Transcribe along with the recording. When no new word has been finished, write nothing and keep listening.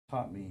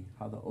taught me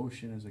how the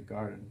ocean is a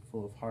garden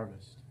full of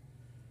harvest.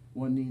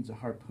 One needs a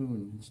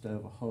harpoon instead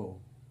of a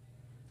hoe,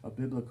 a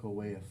biblical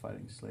way of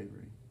fighting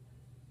slavery.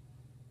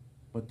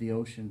 But the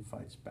ocean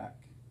fights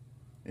back.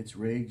 Its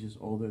rage is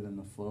older than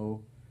the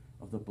flow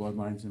of the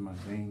bloodlines in my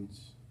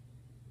veins.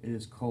 It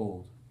is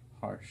cold,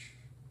 harsh,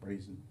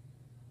 brazen.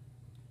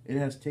 It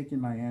has taken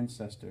my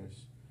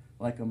ancestors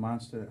like a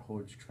monster that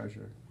hoards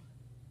treasure.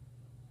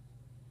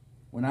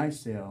 When I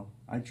sail,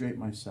 I drape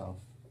myself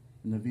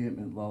in the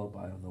vehement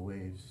lullaby of the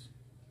waves,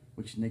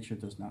 which nature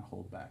does not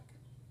hold back.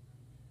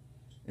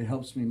 It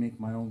helps me make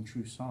my own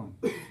true song.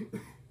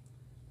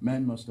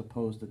 Men must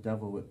oppose the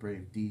devil with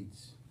brave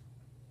deeds.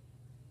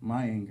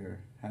 My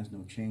anger has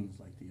no chains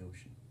like the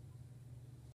ocean.